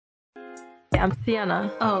I'm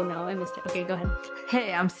Sienna. Oh no, I missed it. Okay, go ahead.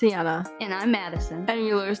 Hey, I'm Sienna. And I'm Madison. And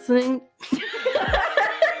you're listening.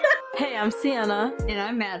 Hey, I'm Sienna. And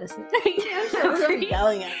I'm Madison. I'm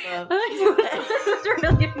yelling at them.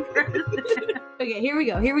 Really impressive. Okay, here we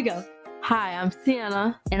go. Hi, I'm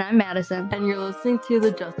Sienna. And I'm Madison. And you're listening to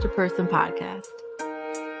the Just a Person podcast.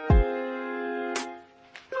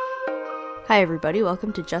 Hi everybody,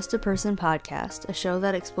 welcome to Just a Person podcast, a show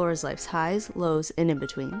that explores life's highs, lows, and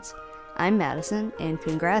in-betweens. I'm Madison, and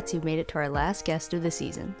congrats, you've made it to our last guest of the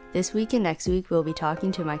season. This week and next week, we'll be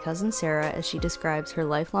talking to my cousin Sarah as she describes her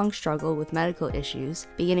lifelong struggle with medical issues,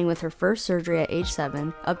 beginning with her first surgery at age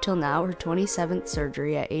 7, up till now her 27th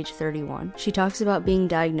surgery at age 31. She talks about being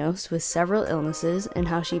diagnosed with several illnesses and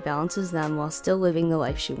how she balances them while still living the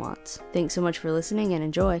life she wants. Thanks so much for listening and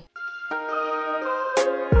enjoy.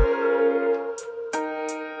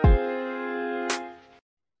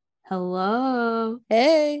 Hello.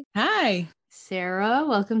 Hey. Hi. Sarah,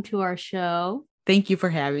 welcome to our show. Thank you for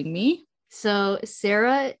having me. So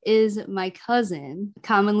Sarah is my cousin,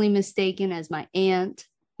 commonly mistaken as my aunt,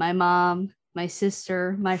 my mom, my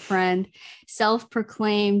sister, my friend,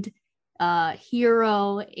 self-proclaimed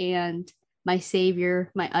hero and my savior,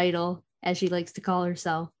 my idol, as she likes to call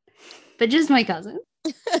herself, but just my cousin.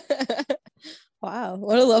 Wow,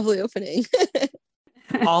 what a lovely opening.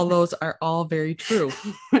 All those are all very true.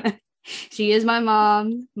 She is my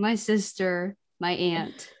mom, my sister, my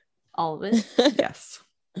aunt, all of it. Yes.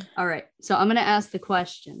 All right. So I'm going to ask the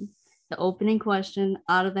opening question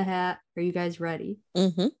out of the hat. Are you guys ready?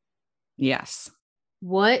 Mm-hmm. Yes.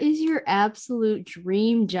 What is your absolute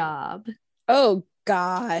dream job? Oh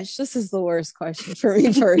gosh, this is the worst question for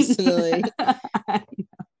me personally. I know.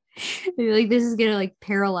 You're like, this is going to like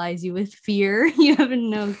paralyze you with fear. You have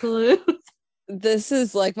no clue. This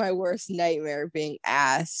is like my worst nightmare, being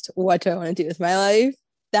asked what do I want to do with my life.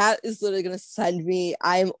 That is literally going to send me,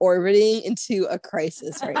 I'm orbiting into a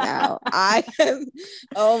crisis right now. I am,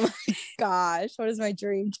 oh my gosh, what is my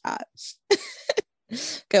dream job?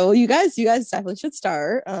 Okay, well, you guys definitely should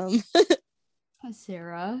start.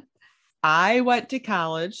 Sarah. I went to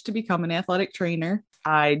college to become an athletic trainer.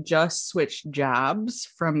 I just switched jobs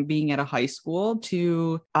from being at a high school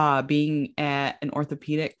to being at an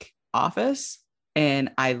orthopedic office,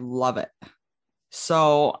 and I love it.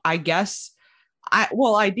 So I guess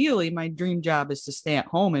ideally my dream job is to stay at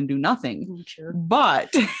home and do nothing. Sure.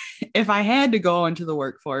 But if I had to go into the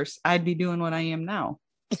workforce, I'd be doing what I am now.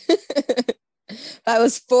 I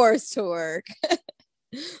was forced to work.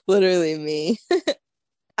 Literally me.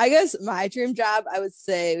 I guess my dream job, I would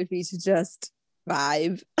say, would be to just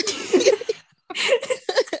vibe.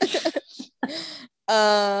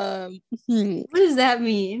 What does that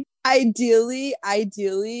mean? Ideally,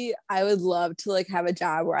 I would love to like have a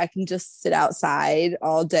job where I can just sit outside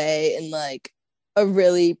all day in like a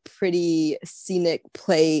really pretty scenic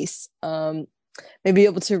place. Maybe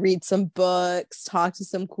able to read some books, talk to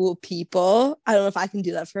some cool people. I don't know if I can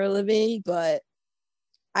do that for a living, but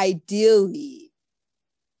ideally,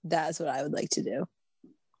 that's what I would like to do.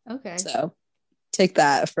 Okay. So take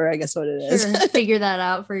that for, I guess, what it is. Sure. Figure that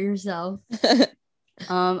out for yourself.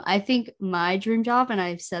 I think my dream job, and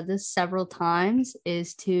I've said this several times,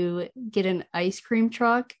 is to get an ice cream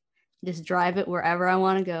truck, just drive it wherever I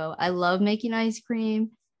want to go. I love making ice cream.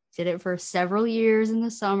 Did it for several years in the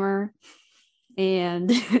summer,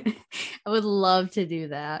 and I would love to do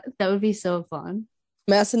that. That would be so fun.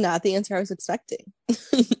 That's not the answer I was expecting.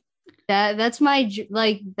 That's my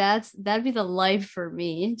that'd be the life for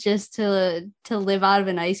me, just to live out of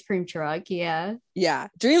an ice cream truck. Yeah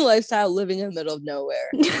Dream lifestyle, living in the middle of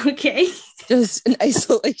nowhere. Okay, just in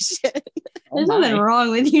isolation. There's nothing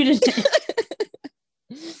wrong with you today.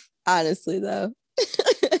 Honestly though.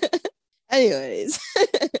 Anyways.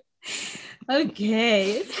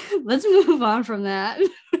 Okay, let's move on from that.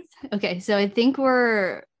 Okay, so I think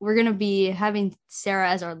we're gonna be having Sarah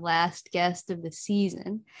as our last guest of the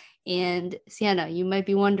season. And Sienna, you might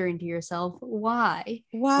be wondering to yourself, why?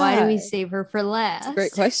 Why do we save her for last? That's a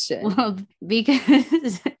great question. Well,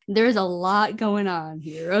 because there's a lot going on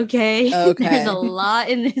here, okay? There's a lot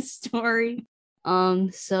in this story.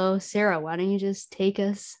 So Sarah, why don't you just take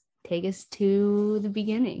us to the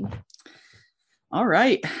beginning? All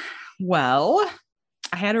right. Well,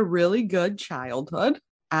 I had a really good childhood.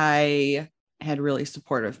 I had really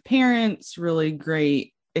supportive parents, really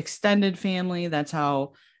great extended family. That's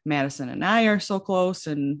how Madison and I are so close,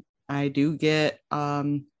 and I do get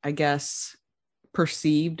I guess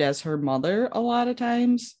perceived as her mother a lot of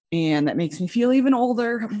times, and that makes me feel even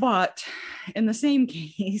older. But in the same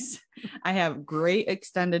case, I have great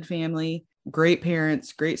extended family, great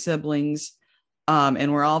parents, great siblings,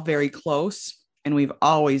 And we're all very close. And we've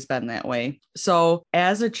always been that way. So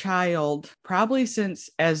as a child, probably since,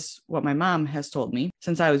 as what my mom has told me,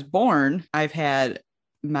 since I was born, I've had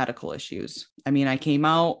medical issues. I mean, I came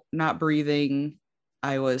out not breathing.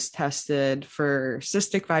 I was tested for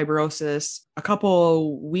cystic fibrosis a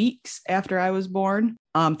couple weeks after I was born.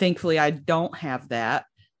 Thankfully, I don't have that,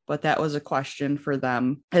 but that was a question for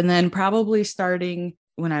them. And then probably starting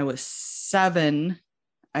when I was 7,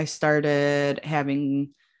 I started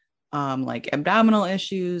having like abdominal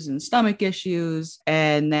issues and stomach issues.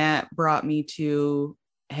 And that brought me to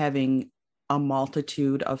having a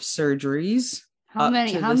multitude of surgeries. How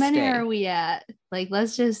many are we at? Like,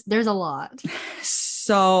 there's a lot.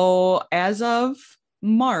 So as of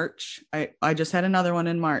March, I just had another one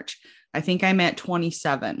in March. I think I'm at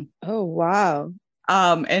 27. Oh, wow.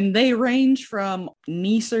 And they range from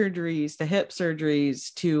knee surgeries to hip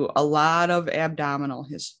surgeries to a lot of abdominal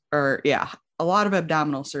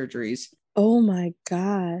surgeries. Oh my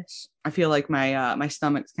gosh. I feel like my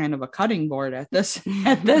stomach's kind of a cutting board at this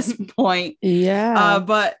point. Yeah.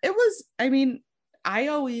 But it was, I mean, I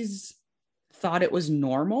always thought it was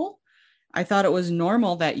normal. I thought it was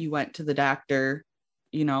normal that you went to the doctor,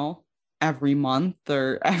 every month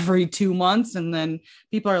or every 2 months. And then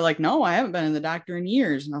people are like, no, I haven't been in the doctor in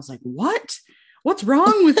years. And I was like, what's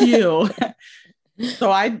wrong with you?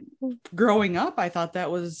 So growing up, I thought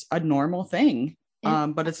that was a normal thing.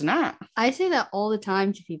 But it's not. I say that all the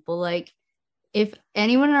time to people. Like, if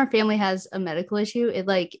anyone in our family has a medical issue,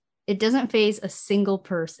 it doesn't faze a single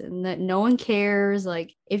person. That no one cares.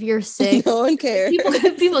 Like, if you're sick, no one cares.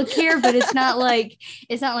 People care, but it's not like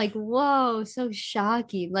whoa, so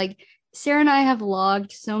shocking. Like, Sarah and I have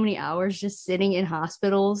logged so many hours just sitting in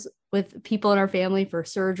hospitals with people in our family for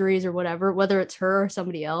surgeries or whatever, whether it's her or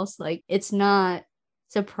somebody else. Like, it's not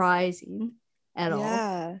surprising at all.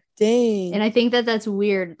 Yeah, dang. And I think that's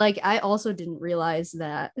weird. Like, I also didn't realize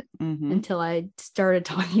that until I started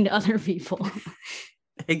talking to other people.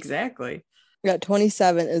 Exactly. Yeah,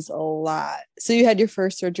 27 is a lot. So you had your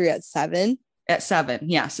first surgery at 7? At 7,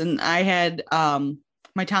 yes. And I had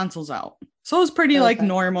my tonsils out. So it was pretty like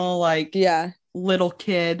normal, like little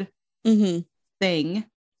kid thing.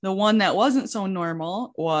 The one that wasn't so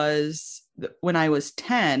normal was when I was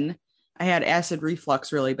 10, I had acid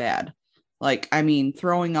reflux really bad. Like, I mean,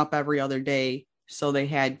 throwing up every other day. So they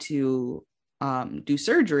had to do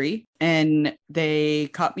surgery, and they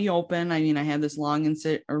cut me open. I mean, I had this long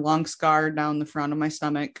scar down the front of my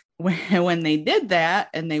stomach. When they did that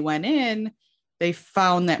and they went in, they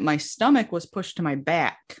found that my stomach was pushed to my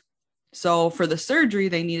back. So for the surgery,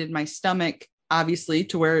 they needed my stomach, obviously,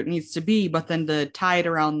 to where it needs to be, but then to tie it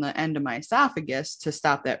around the end of my esophagus to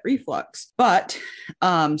stop that reflux. But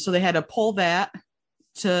so they had to pull that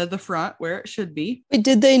to the front where it should be. Wait,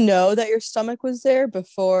 did they know that your stomach was there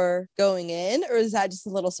before going in, or is that just a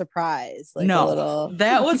little surprise? Like, no,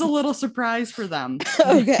 that was a little surprise for them.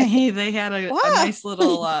 Okay. They had a nice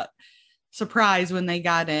little surprise when they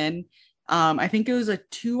got in. I think it was a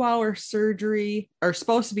 2-hour surgery, or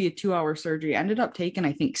supposed to be a 2-hour surgery. I ended up taking,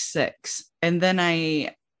 I think, 6. And then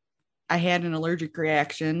I had an allergic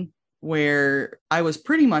reaction where I was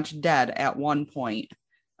pretty much dead at one point.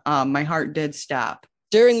 My heart did stop.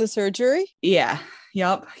 During the surgery? Yeah.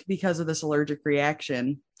 Yep. Because of this allergic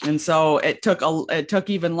reaction. And so it took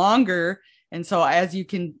even longer. And so as you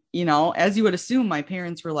can, as you would assume, my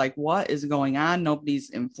parents were like, what is going on? Nobody's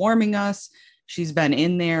informing us. She's been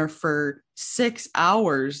in there for 6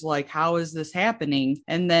 hours. Like, how is this happening?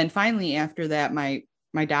 And then finally, after that, my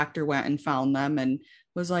doctor went and found them and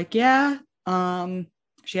was like, yeah,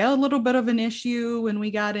 she had a little bit of an issue when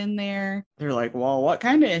we got in there. They're like, well, what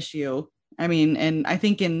kind of issue? I mean, and I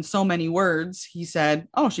think in so many words, he said,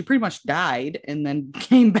 oh, she pretty much died and then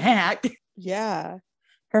came back. Yeah.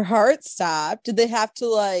 Her heart stopped. Did they have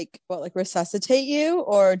to resuscitate you,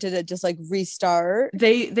 or did it just restart?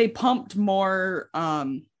 They pumped more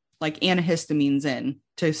antihistamines in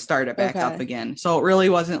to start it back up again. So it really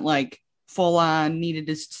wasn't like full on needed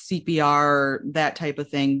to CPR, that type of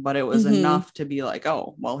thing, but it was enough to be like,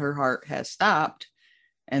 oh, well, her heart has stopped.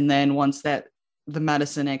 And then once the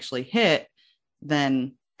medicine actually hit,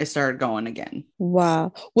 then it started going again.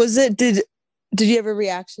 Wow. Did you have a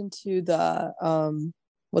reaction to the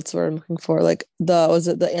what's the word I'm looking for? Was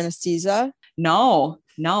it the anesthesia? No,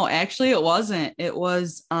 actually it wasn't. It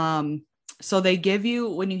was, so they give you,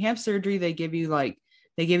 when you have surgery, they give you an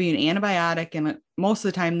antibiotic, and most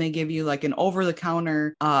of the time they give you like an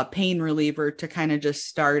over-the-counter pain reliever to kind of just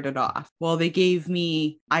start it off. Well, they gave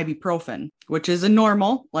me ibuprofen, which is a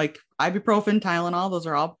normal, like ibuprofen, Tylenol, those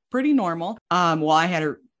are all pretty normal.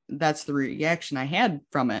 Well, that's the reaction I had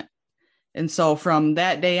from it. And so from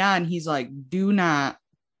that day on, he's like, do not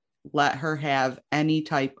let her have any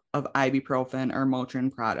type of ibuprofen or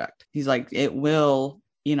Motrin product. He's like, it will,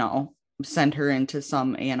 send her into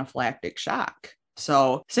some anaphylactic shock.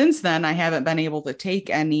 So since then, I haven't been able to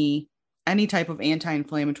take any type of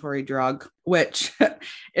anti-inflammatory drug, which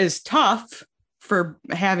is tough for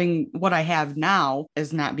having what I have now,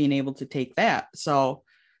 is not being able to take that. So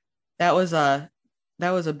that was a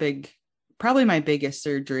big, probably my biggest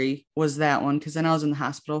surgery was that one. Cause then I was in the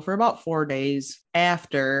hospital for about 4 days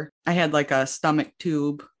after. I had like a stomach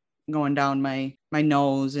tube going down my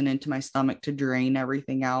nose and into my stomach to drain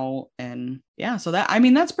everything out. And yeah, so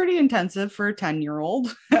that's pretty intensive for a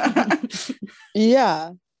 10-year-old.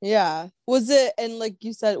 Yeah. Yeah. Was it, and like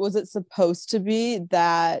you said, was it supposed to be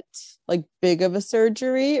that like big of a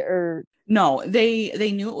surgery or? No,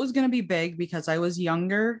 they knew it was going to be big because I was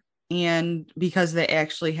younger and because they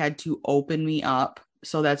actually had to open me up.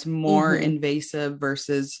 So that's more invasive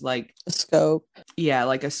versus like a scope. Yeah,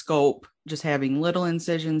 like a scope, just having little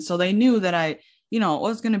incisions. So they knew that it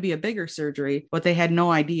was going to be a bigger surgery, but they had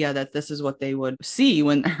no idea that this is what they would see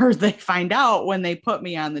or they find out when they put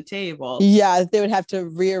me on the table. Yeah, they would have to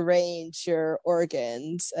rearrange your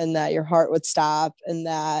organs and that your heart would stop and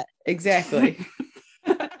that. Exactly.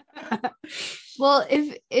 Well,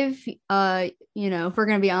 if we're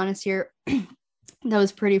going to be honest here, that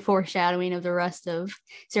was pretty foreshadowing of the rest of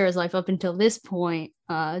Sarah's life up until this point.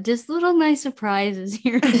 Just little nice surprises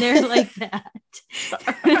here and there like that.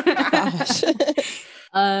 Gosh.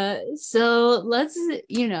 So let's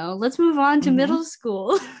move on to middle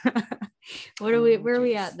school. Where are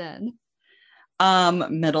we at then?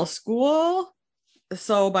 Middle school.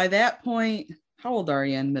 So by that point, how old are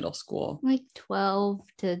you in middle school? Like 12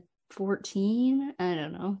 to 14. I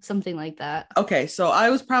don't know, something like that. Okay, so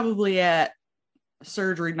I was probably at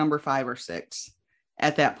surgery number 5 or 6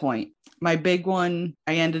 at that point. My big one,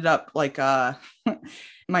 I ended up like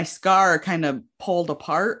my scar kind of pulled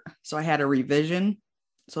apart, so I had a revision.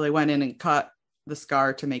 So they went in and cut the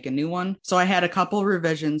scar to make a new one. So I had a couple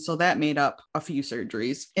revisions, so that made up a few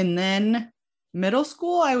surgeries. And then middle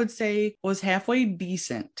school, I would say, was halfway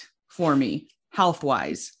decent for me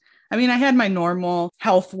health-wise. I mean, I had my normal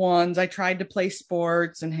health ones. I tried to play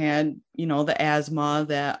sports and had, the asthma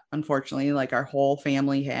that unfortunately like our whole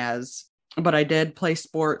family has. But I did play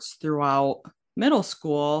sports throughout middle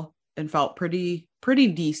school and felt pretty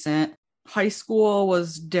decent. High school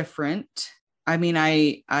was different. I mean,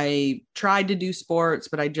 I tried to do sports,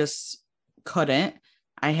 but I just couldn't.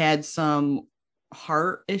 I had some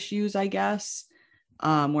heart issues, I guess,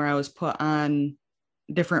 where I was put on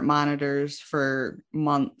different monitors for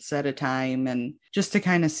months at a time and just to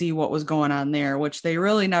kind of see what was going on there, which they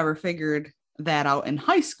really never figured that out in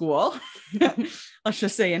high school. Let's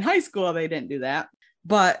just say in high school, they didn't do that.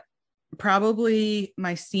 But probably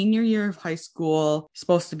my senior year of high school,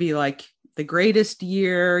 supposed to be like the greatest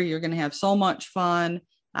year. You're going to have so much fun.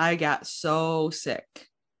 I got so sick.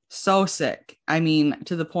 I mean,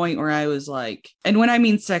 to the point where I was like, and when I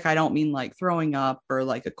mean sick, I don't mean like throwing up or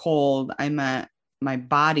like a cold. I meant my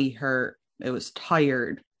body hurt. It was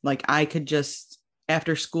tired. Like I could just,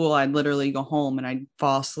 after school, I'd literally go home and I'd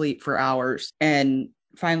fall asleep for hours. And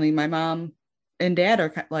finally, my mom and dad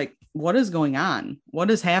are like, what is going on?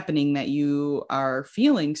 What is happening that you are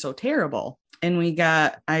feeling so terrible? And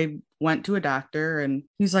I went to a doctor and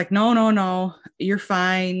he's like, no, you're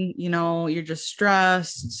fine. You're just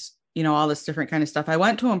stressed, all this different kind of stuff. I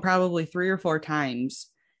went to him probably 3 or 4 times.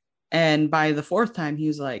 And by the 4th time, he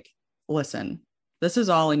was like, listen, this is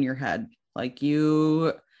all in your head. Like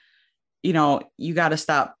you got to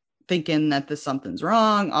stop thinking that something's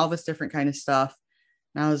wrong, all this different kind of stuff.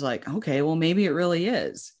 And I was like, okay, well, maybe it really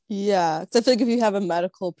is. Yeah. Because I feel like if you have a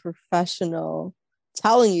medical professional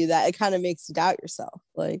telling you that, it kind of makes you doubt yourself.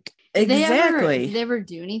 Like, exactly. Did they ever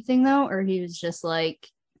do anything though? Or he was just like,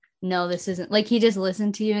 no, this isn't, like he just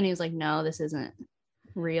listened to you and he was like, no, this isn't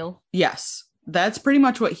real. Yes, that's pretty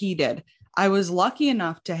much what he did. I was lucky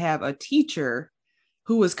enough to have a teacher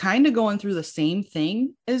who was kind of going through the same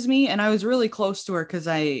thing as me. And I was really close to her because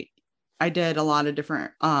I did a lot of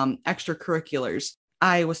different extracurriculars.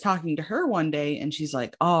 I was talking to her one day and she's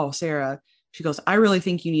like, oh, Sarah, she goes, I really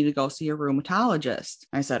think you need to go see a rheumatologist.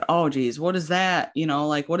 I said, oh, geez, what is that?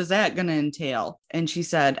 What is that going to entail? And she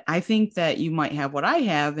said, I think that you might have what I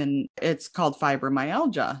have, and it's called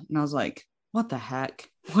fibromyalgia. And I was like, what the heck?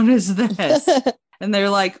 What is this? And they're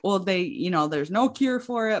like, well, there's no cure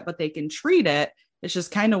for it, but they can treat it. It's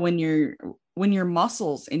just kind of when your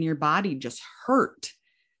muscles in your body just hurt.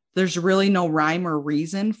 There's really no rhyme or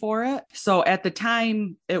reason for it. So at the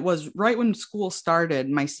time, it was right when school started,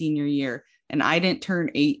 my senior year. and I didn't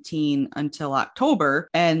turn 18 until October,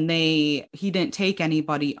 and he didn't take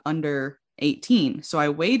anybody under 18. So I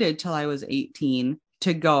waited till I was 18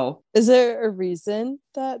 to go. Is there a reason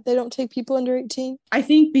that they don't take people under 18? I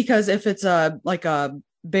think because if it's a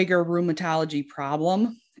bigger rheumatology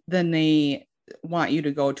problem, then they want you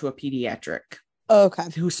to go to a pediatric. Okay.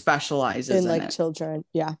 Who specializes in like it. Children.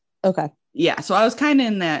 Yeah. Okay. Yeah. So I was kind of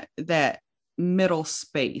in that middle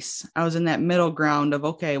space. I was in that middle ground of,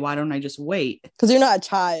 okay, why don't I just wait? Because you're not a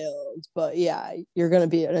child, but yeah, you're going to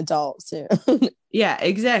be an adult soon. Yeah,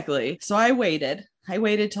 exactly. So I waited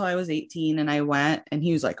till I was 18, and I went, and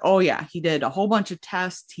he was like, oh yeah, he did a whole bunch of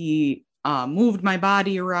tests. He moved my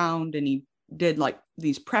body around, and he did like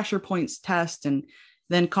these pressure points tests, and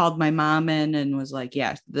then called my mom in and was like,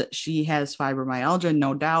 yeah, that she has fibromyalgia,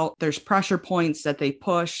 no doubt. There's pressure points that they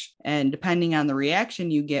push, and depending on the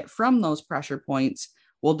reaction you get from those pressure points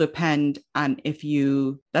will depend on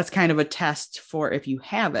that's kind of a test for if you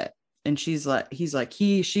have it. And she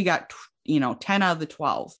got 10 out of the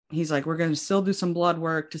 12. He's like, we're going to still do some blood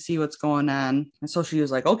work to see what's going on. And so she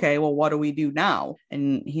was like, okay, well, what do we do now?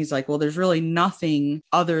 And he's like, well, there's really nothing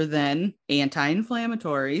other than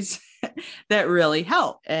anti-inflammatories that really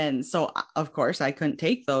help. And so, of course, I couldn't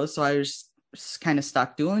take those. So I was kind of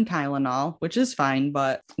stuck doing Tylenol, which is fine,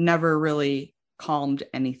 but never really calmed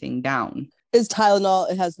anything down. Is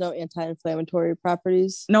Tylenol, it has no anti-inflammatory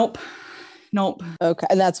properties? Nope. Okay.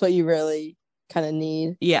 And that's what you really kind of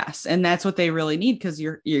need. Yes. And that's what they really need, because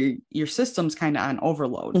your system's kind of on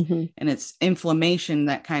overload, and it's inflammation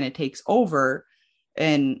that kind of takes over.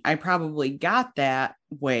 And I probably got that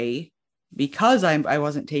way because I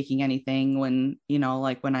wasn't taking anything when,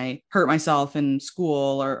 like when I hurt myself in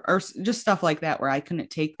school or just stuff like that, where I couldn't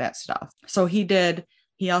take that stuff. So he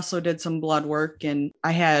also did some blood work, and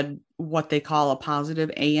I had what they call a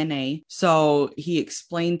positive ANA. So he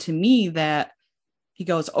explained to me that he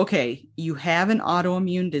goes, okay, you have an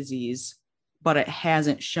autoimmune disease, but it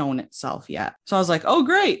hasn't shown itself yet. So I was like, oh,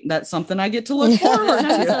 great. That's something I get to look forward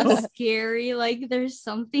That's to. so scary. Like there's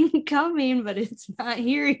something coming, but it's not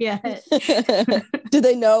here yet. Do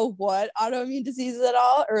they know what autoimmune disease is at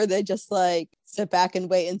all? Or are they just like sit back and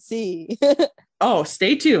wait and see? Oh,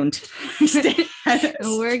 stay tuned.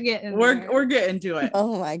 We're getting to it.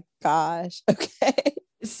 Oh my gosh. Okay.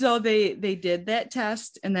 So they did that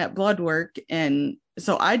test and that blood work. And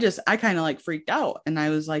so I kind of like freaked out, and I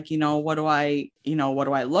was like, what do I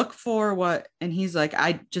look for? And he's like,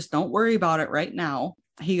 I just don't worry about it right now.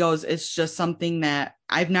 He goes, it's just something that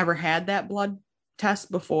I've never had that blood test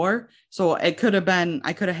before. So I could have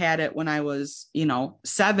had it when I was,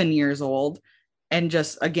 7 years old. And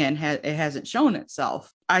just, again, it hasn't shown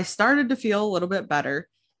itself. I started to feel a little bit better.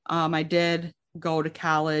 I did go to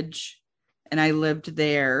college and I lived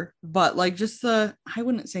there, but like I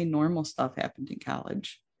wouldn't say normal stuff happened in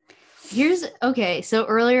college. So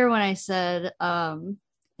earlier when I said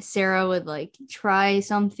Sarah would like try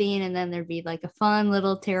something and then there'd be like a fun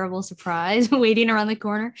little terrible surprise waiting around the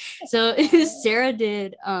corner. So Sarah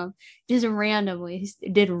did just randomly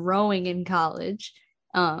did rowing in college.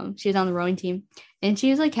 She was on the rowing team, and she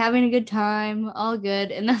was like having a good time, all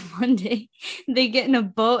good. And then one day they get in a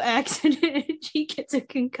boat accident and she gets a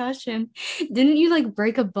concussion. Didn't you like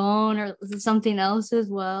break a bone or something else as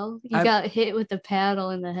well? You got hit with the paddle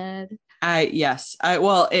in the head. Yes.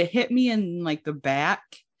 Well, it hit me in like the back,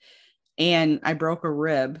 and I broke a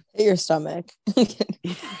rib. Hit your stomach.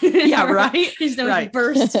 Yeah, right. Your stomach right.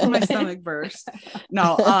 burst. My stomach burst.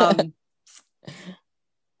 No,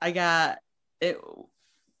 I got it.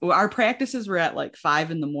 Our practices were at like 5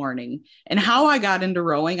 a.m. And how I got into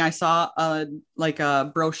rowing, I saw a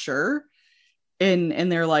brochure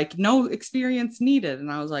and they're like, no experience needed.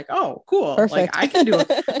 And I was like, oh, cool. Perfect. Like I can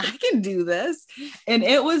do this. And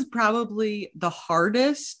it was probably the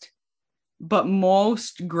hardest, but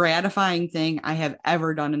most gratifying thing I have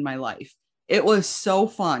ever done in my life. It was so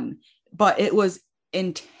fun, but it was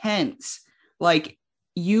intense. Like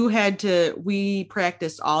we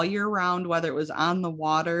practiced all year round, whether it was on the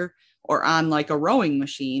water or on like a rowing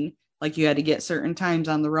machine. Like you had to get certain times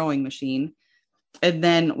on the rowing machine. And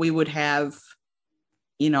then we would have,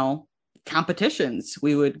 competitions.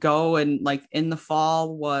 We would go, and like in the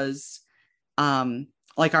fall was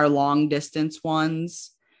like our long distance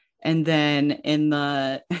ones. And then in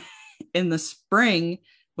the spring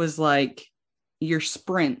was like your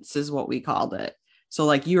sprints is what we called it. So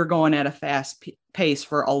like you were going at a fast pace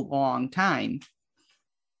for a long time.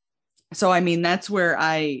 So, I mean, that's where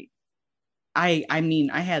I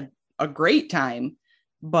had a great time,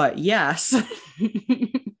 but yes,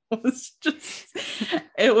 the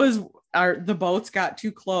boats got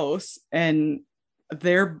too close and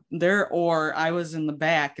their oar, I was in the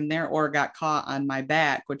back, and their oar got caught on my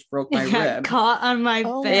back, which broke my rib. Caught on my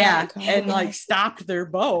Oh back. my Yeah, and God. like stopped their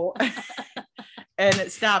boat. And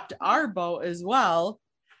it stopped our boat as well.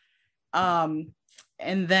 And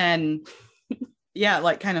then yeah,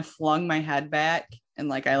 like kind of flung my head back, and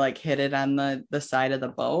like I like hit it on the side of the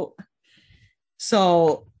boat.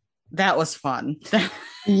 So that was fun.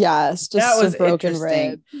 Yes, just That a was broken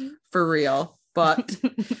interesting rib. for real. But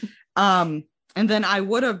and then I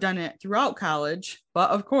would have done it throughout college,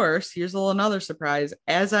 but of course, here's another surprise.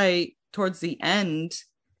 As I towards the end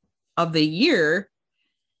of the year,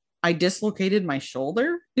 I dislocated my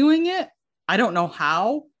shoulder doing it. I don't know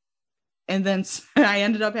how. And then I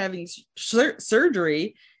ended up having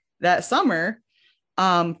surgery that summer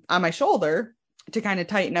on my shoulder to kind of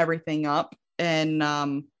tighten everything up.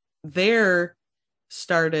 And there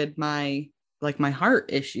started my heart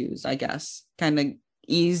issues, I guess, kind of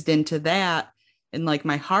eased into that. And like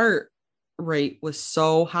my heart rate was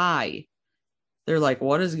so high. They're like,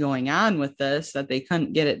 what is going on with this? That they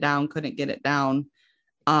couldn't get it down.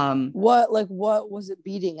 What was it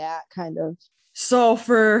beating at, kind of? So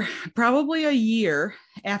for probably a year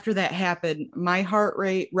after that happened, my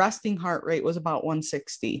resting heart rate was about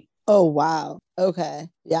 160. Oh, wow. Okay.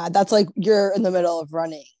 Yeah, that's like you're in the middle of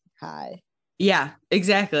running high. Yeah,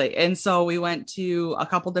 exactly. And so we went to a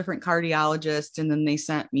couple different cardiologists, and then they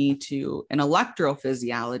sent me to an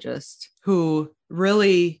electrophysiologist who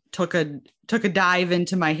really took a dive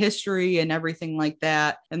into my history and everything like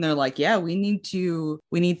that. And they're like, yeah, we need to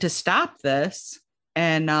stop this.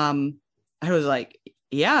 And I was like,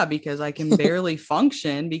 yeah, because I can barely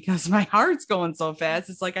function because my heart's going so fast.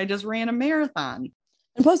 It's like I just ran a marathon.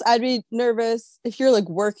 And plus, I'd be nervous if you're like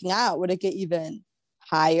working out. Would it get even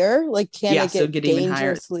higher? Like, can Yes, it it would get get even higher.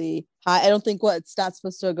 dangerously high? I don't think it's not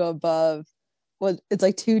supposed to go above what it's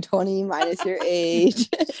like 220 minus your age.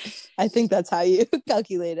 I think that's how you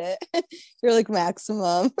calculate it. You're like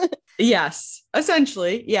maximum. Yes,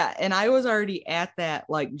 essentially. Yeah. And I was already at that,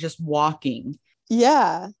 like just walking.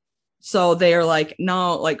 Yeah. So they're like,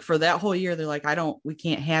 no, like for that whole year, they're like, we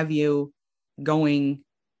can't have you going,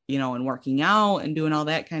 and working out and doing all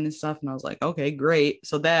that kind of stuff. And I was like, okay, great.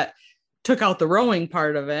 So that took out the rowing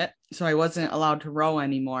part of it. So I wasn't allowed to row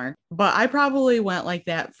anymore. But I probably went like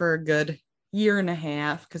that for a good year and a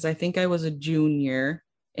half, because I think I was a junior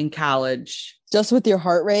in college. Just with your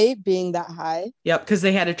heart rate being that high? Yep, because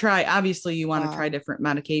they had to try. Obviously, you want to Wow. try different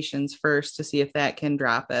medications first to see if that can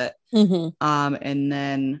drop it. Mm-hmm. And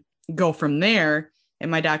then go from there.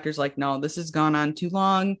 And my doctor's like, no, this has gone on too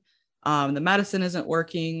long. The medicine isn't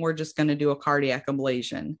working. We're just going to do a cardiac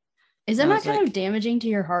ablation. Is that And I not was kind like- of damaging to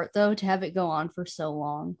your heart, though, to have it go on for so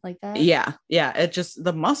long like that? Yeah. It just,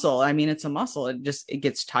 the muscle, I mean, it's a muscle. It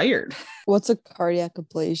gets tired. What's a cardiac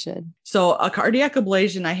ablation? So a cardiac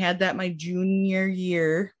ablation, I had that my junior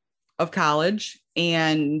year of college,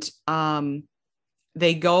 and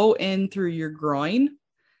they go in through your groin.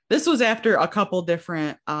 This was after a couple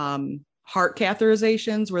different heart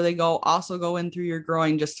catheterizations where they also go in through your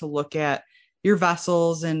groin just to look at your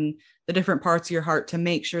vessels and the different parts of your heart to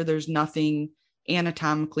make sure there's nothing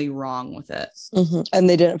anatomically wrong with it. Mm-hmm. And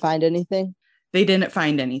they didn't find anything? They didn't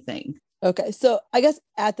find anything. Okay. So I guess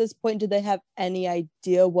at this point, did they have any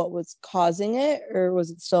idea what was causing it, or was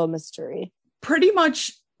it still a mystery? Pretty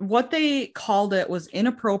much what they called it was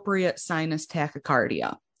inappropriate sinus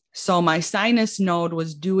tachycardia. So my sinus node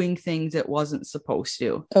was doing things it wasn't supposed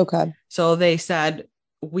to. Okay. So they said,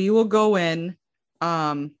 we will go in.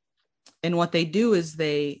 And what they do is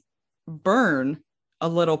they burn a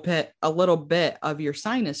little bit of your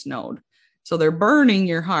sinus node. So they're burning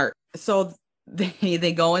your heart. So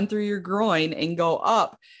they go in through your groin and go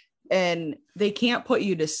up, and they can't put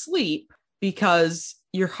you to sleep because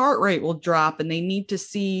your heart rate will drop, and they need to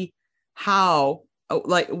see how,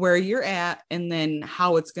 like where you're at, and then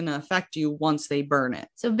how it's going to affect you once they burn it.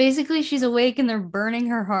 So basically, she's awake and they're burning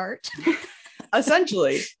her heart.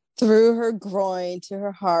 Essentially. Through her groin to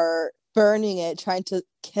her heart, burning it, trying to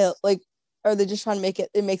kill, like, are they just trying to make it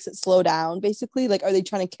makes it slow down, basically? Like, are they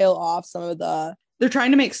trying to kill off some of the... They're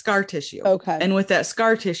trying to make scar tissue. Okay. And with that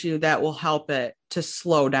scar tissue, that will help it to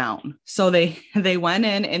slow down. So they went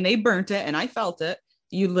in and they burnt it, and I felt it.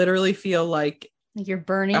 You literally feel like You're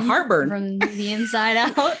burning a heartburn from the inside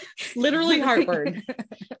out. literally heartburn.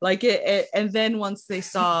 Like it. And then once they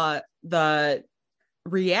saw the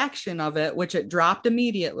reaction of it, which it dropped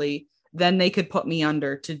immediately, then they could put me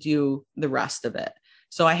under to do the rest of it.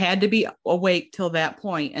 So I had to be awake till that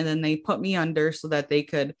point, and then they put me under so that they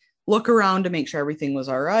could look around to make sure everything was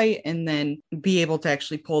all right, and then be able to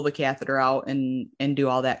actually pull the catheter out and do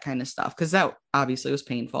all that kind of stuff, because that obviously was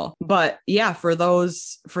painful. But yeah, for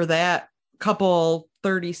that couple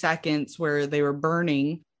 30 seconds where they were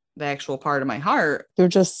burning the actual part of my heart, You're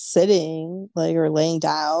just sitting like or laying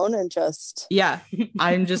down and just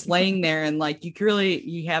I'm just laying there, and like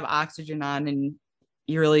you have oxygen on, and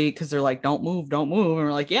you really, because they're like, don't move, and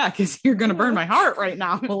we're like, yeah, because you're gonna burn my heart right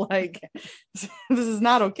now. Like, this is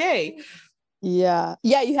not okay. Yeah,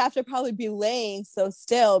 you have to probably be laying so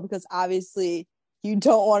still, because obviously you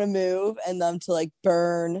don't want to move and them to like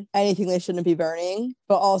burn anything they shouldn't be burning,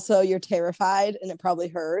 but also you're terrified and it probably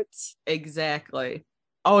hurts. Exactly.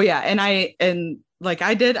 Oh yeah. I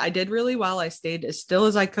did really well. I stayed as still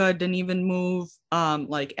as I could, didn't even move.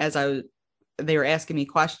 Like they were asking me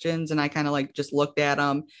questions, and I kind of like just looked at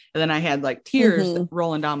them, and then I had like tears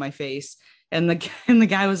rolling down my face. And the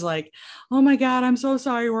guy was like, "Oh my God, I'm so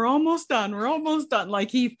sorry. We're almost done.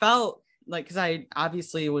 Like, he felt like, because I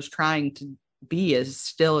obviously was trying to be as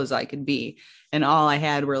still as I could be, and all I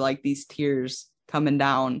had were like these tears coming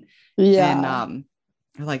down. And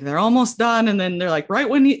they're like, they're almost done. And then they're like, right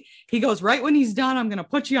when he goes, right when he's done, I'm going to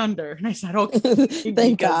put you under. And I said, okay,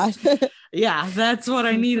 thank God. Yeah, that's what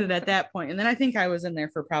I needed at that point. And then I think I was in there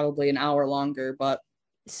for probably an hour longer. But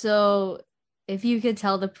so if you could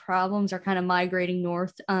tell, the problems are kind of migrating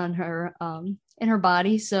north on her, in her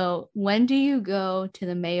body. So when do you go to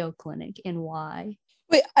the Mayo Clinic, and why?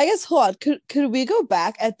 Wait, I guess, hold on. Could we go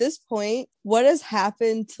back at this point? What has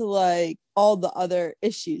happened to like all the other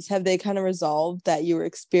issues? Have they kind of resolved that you were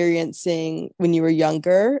experiencing when you were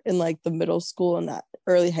younger in like the middle school and that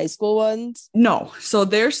early high school ones? No. So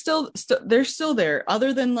they're still there,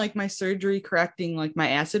 other than like my surgery correcting like my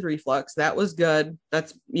acid reflux. That was good.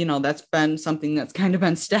 That's been something that's kind of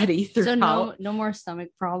been steady throughout. So no more stomach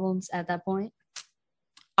problems at that point?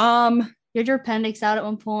 You had your appendix out at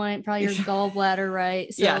one point, probably your gallbladder,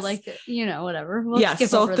 right? So yes. like, whatever. We'll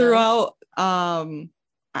so throughout,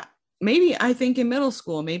 maybe I think in middle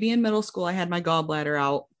school I had my gallbladder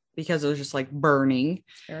out because it was just like burning.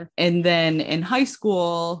 Sure. And then in high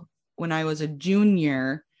school, when I was a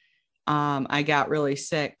junior, I got really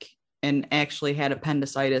sick and actually had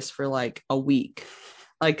appendicitis for like a week.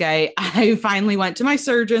 Like I finally went to my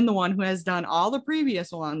surgeon, the one who has done all the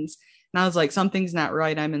previous ones. And I was like, something's not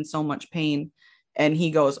right. I'm in so much pain. And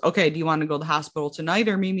he goes, okay, do you want to go to the hospital tonight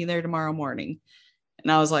or meet me there tomorrow morning?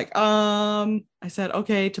 And I was like, I said,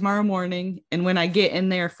 okay, tomorrow morning. And when I get in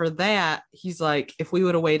there for that, he's like, if we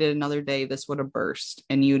would have waited another day, this would have burst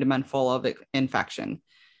and you'd have been full of infection.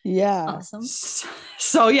 Yeah. Awesome.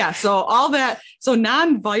 So yeah. So all that. So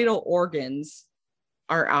non-vital organs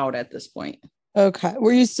are out at this point. Okay.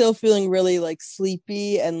 Were you still feeling really like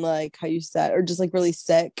sleepy and like how you said, or just like really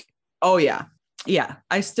sick? Oh yeah. Yeah.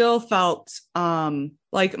 I still felt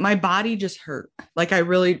like my body just hurt. Like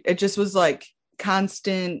it just was like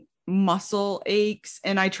constant muscle aches.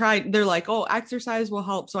 And I tried, they're like, oh, exercise will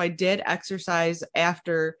help. So I did exercise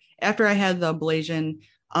after I had the ablation.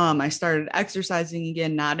 I started exercising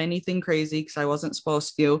again, not anything crazy because I wasn't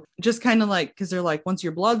supposed to, just kind of like, because they're like, once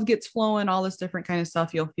your blood gets flowing, all this different kind of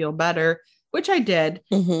stuff, you'll feel better, which I did.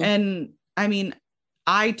 Mm-hmm. And I mean,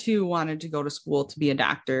 I too wanted to go to school to be a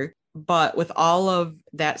doctor. But with all of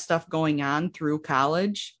that stuff going on through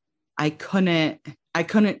college, I couldn't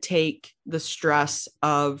take the stress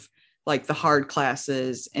of like the hard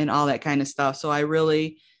classes and all that kind of stuff. So I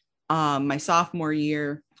really, my sophomore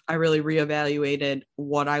year, I really reevaluated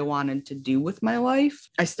what I wanted to do with my life.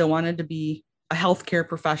 I still wanted to be a healthcare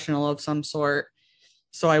professional of some sort.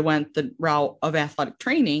 So I went the route of athletic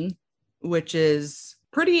training, which is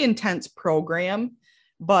pretty intense program,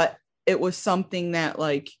 but it was something that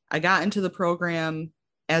like I got into the program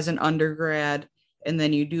as an undergrad, and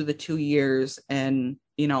then you do the 2 years, and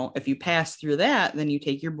if you pass through that, then you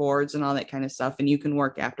take your boards and all that kind of stuff, and you can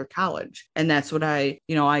work after college. And that's what I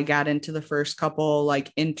got into the first couple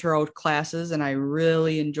like intro classes, and I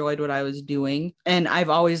really enjoyed what I was doing. And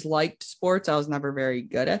I've always liked sports. I was never very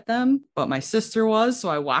good at them, but my sister was, so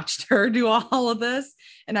I watched her do all of this.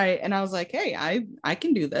 And I was like, hey, I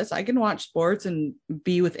can do this. I can watch sports and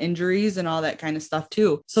be with injuries and all that kind of stuff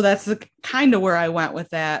too. So that's the kind of where I went with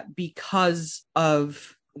that because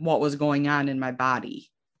of what was going on in my body.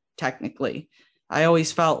 Technically, I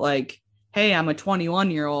always felt like, hey, I'm a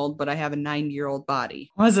 21-year-old, but I have a 90-year-old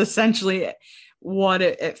body, was essentially what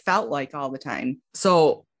it felt like all the time.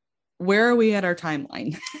 So where are we at our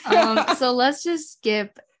timeline? So let's just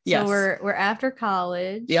skip. So yes. we're after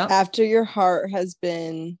college. Yep. After your heart has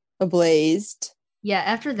been ablazed. Yeah,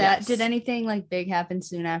 after that, Yes. did anything like big happen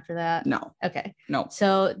soon after that? No, Okay. no.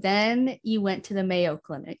 So then you went to the Mayo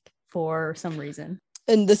Clinic for some reason.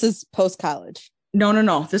 And this is post college. No.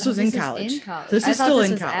 This Oh, was in college. in college. This I is thought still this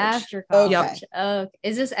in was college. after college. Okay. Oh,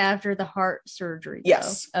 is this after the heart surgery?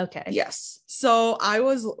 Yes. Though? Okay. Yes. So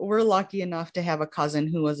we're lucky enough to have a cousin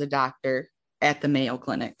who was a doctor at the Mayo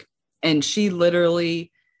Clinic. And she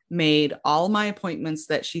literally made all my appointments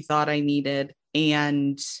that she thought I needed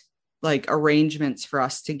and like arrangements for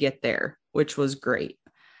us to get there, which was great.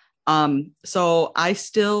 So I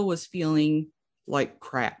still was feeling like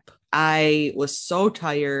crap. I was so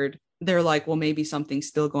tired. They're like, well, maybe something's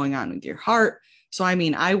still going on with your heart. So, I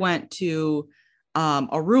mean, I went to a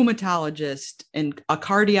rheumatologist and a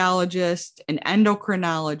cardiologist, an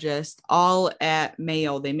endocrinologist, all at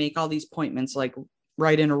Mayo. They make all these appointments like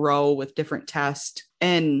right in a row with different tests.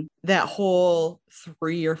 And that whole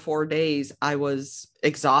 3 or 4 days, I was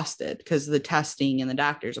exhausted because of the testing and the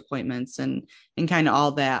doctor's appointments and kind of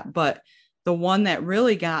all that. But the one that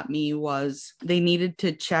really got me was they needed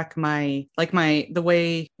to check the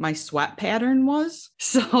way my sweat pattern was.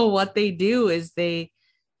 So what they do is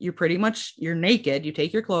you're naked, you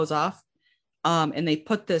take your clothes off, and they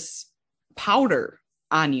put this powder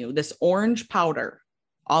on you, this orange powder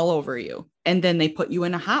all over you. And then they put you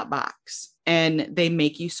in a hot box and they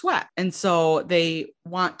make you sweat. And so they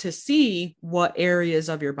want to see what areas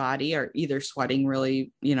of your body are either sweating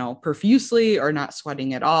really, profusely or not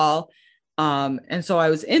sweating at all. And so I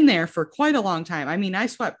was in there for quite a long time. I mean, I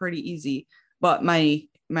sweat pretty easy, but my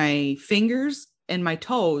fingers and my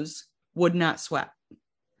toes would not sweat.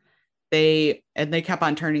 They kept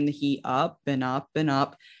on turning the heat up and up and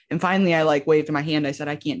up. And finally I like waved my hand. I said,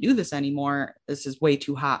 I can't do this anymore. This is way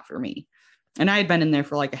too hot for me. And I had been in there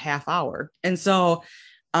for like a half hour. And so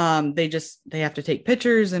they have to take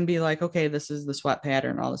pictures and be like, okay, this is the sweat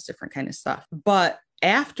pattern, all this different kind of stuff. But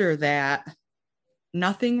after that,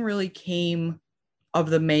 nothing really came of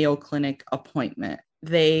the Mayo Clinic appointment.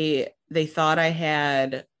 They thought I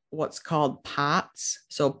had what's called POTS.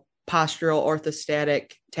 So postural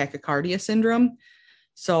orthostatic tachycardia syndrome.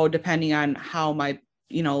 So depending on how my,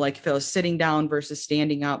 like if I was sitting down versus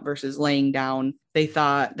standing up versus laying down, they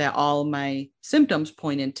thought that all my symptoms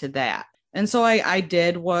pointed to that. And so I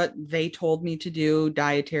did what they told me to do,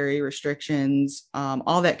 dietary restrictions,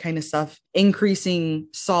 all that kind of stuff. Increasing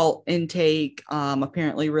salt intake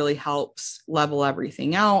apparently really helps level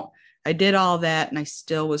everything out. I did all that and I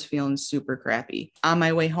still was feeling super crappy. On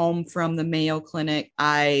my way home from the Mayo Clinic,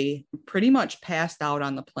 I pretty much passed out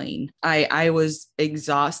on the plane. I was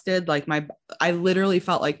exhausted. I literally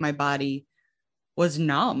felt like my body was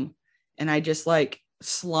numb and I just like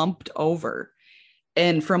slumped over.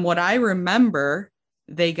 And from what I remember,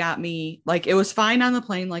 they got me like, it was fine on the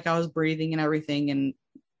plane. Like I was breathing and everything and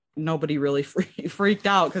nobody really freaked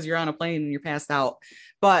out because you're on a plane and you're passed out.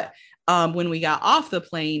 But when we got off the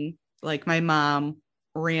plane, like my mom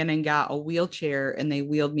ran and got a wheelchair and they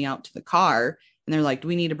wheeled me out to the car and they're like, do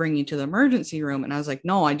we need to bring you to the emergency room? And I was like,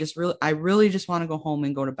 no, I really just want to go home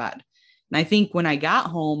and go to bed. And I think when I got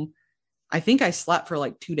home, I think I slept for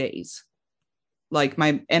like 2 days.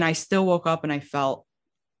 And I still woke up and I felt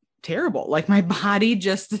terrible. Like my body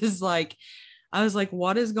just is like, I was like,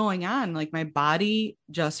 what is going on? Like my body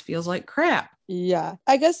just feels like crap. Yeah.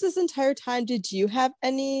 I guess this entire time, did you have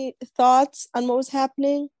any thoughts on what was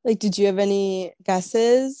happening? Like, did you have any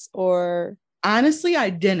guesses or? Honestly,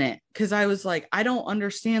 I didn't, because I was like, I don't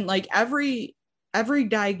understand. Like every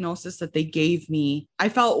diagnosis that they gave me, I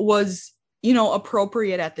felt was,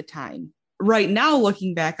 appropriate at the time. Right now,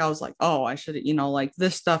 looking back, I was like, oh, I should have, like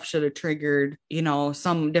this stuff should have triggered,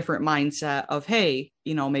 some different mindset of, hey,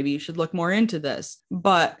 maybe you should look more into this.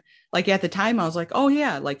 But like at the time, I was like, oh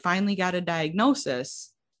yeah, like finally got a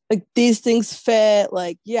diagnosis. Like these things fit,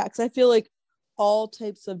 like, yeah, because I feel like all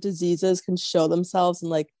types of diseases can show themselves in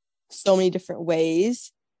like so many different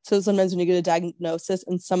ways. So sometimes when you get a diagnosis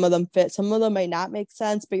and some of them fit, some of them might not make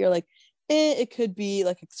sense, but you're like, it could be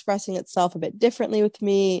like expressing itself a bit differently with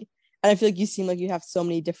me. And I feel like you seem like you have so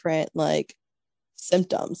many different like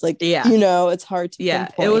symptoms. Like, yeah, it's hard to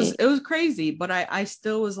pinpoint. It was crazy, but I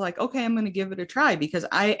still was like, okay, I'm going to give it a try because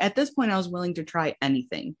at this point I was willing to try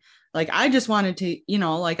anything. Like I just wanted to,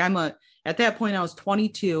 at that point I was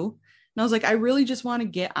 22 and I was like, I really just want to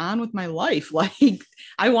get on with my life. Like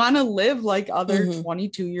I want to live like other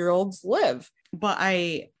 22-year-olds live. But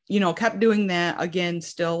I, kept doing that again,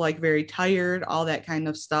 still like very tired, all that kind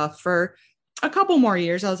of stuff for a couple more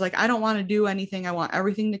years. I was like, I don't want to do anything. I want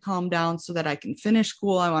everything to calm down so that I can finish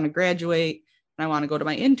school. I want to graduate and I want to go to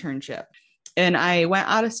my internship. And I went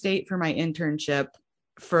out of state for my internship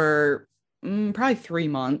for probably 3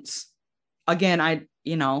 months. again,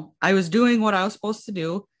 I was doing what I was supposed to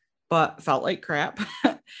do, but felt like crap.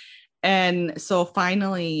 And so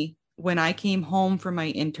finally, when I came home from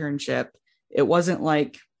my internship, it wasn't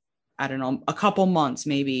like, I don't know, a couple months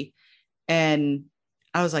maybe. And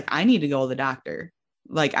I was like, I need to go to the doctor.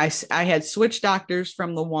 Like I had switched doctors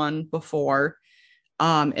from the one before,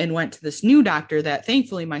 and went to this new doctor that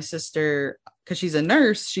thankfully my sister, because she's a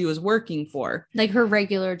nurse, she was working for. Like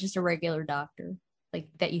just a regular doctor, like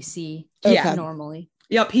that you see normally.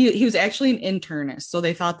 Yep. He was actually an internist. So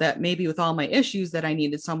they thought that maybe with all my issues that I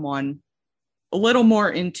needed someone a little more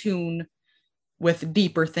in tune with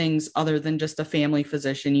deeper things other than just a family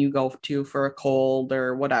physician you go to for a cold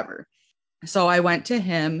or whatever. So I went to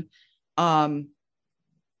him, and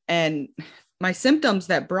my symptoms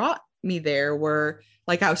that brought me there were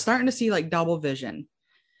like, I was starting to see like double vision,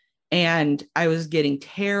 and I was getting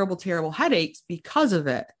terrible, terrible headaches because of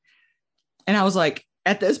it. And I was like,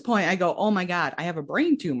 at this point I go, oh my God, I have a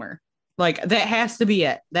brain tumor. Like that has to be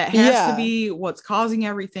it. That has to be what's causing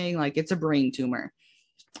everything. Like it's a brain tumor.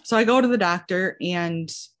 So I go to the doctor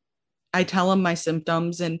and I tell him my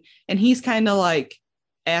symptoms, and he's kind of like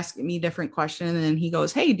asking me different questions. And then he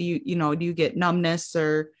goes, hey, do you get numbness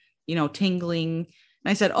or, tingling?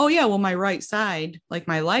 And I said, oh yeah, well, my right side, like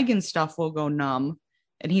my leg and stuff will go numb.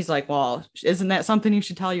 And he's like, well, isn't that something you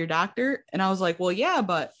should tell your doctor? And I was like, well, yeah,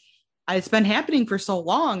 but it's been happening for so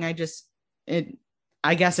long. I guess it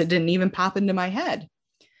didn't even pop into my head.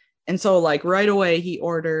 And so like right away he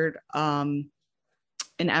ordered an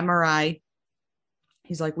MRI.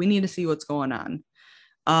 He's like, we need to see what's going on.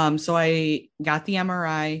 So I got the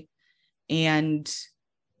MRI, and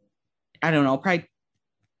I don't know, probably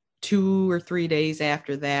 2 or 3 days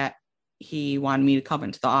after that, he wanted me to come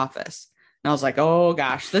into the office. And I was like, oh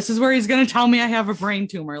gosh, this is where he's going to tell me I have a brain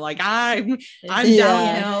tumor. Like I'm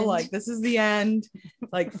downhill. Like this is the end,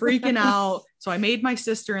 like freaking out. So I made my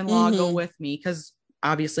sister-in-law go with me, because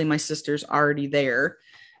obviously my sister's already there.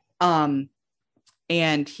 And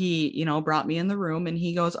he, brought me in the room, and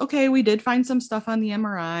he goes, okay, we did find some stuff on the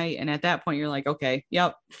MRI. And at that point you're like, okay,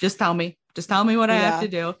 yep, just tell me what I have to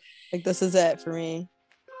do. Like, this is it for me.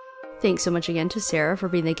 Thanks so much again to Sarah for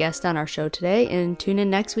being the guest on our show today, and tune in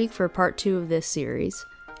next week for part 2 of this series.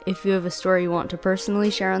 If you have a story you want to personally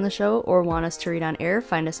share on the show or want us to read on air,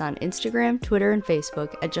 find us on Instagram, Twitter, and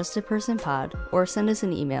Facebook at JustAPersonPod, or send us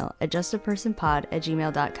an email at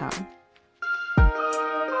justapersonpod@gmail.com.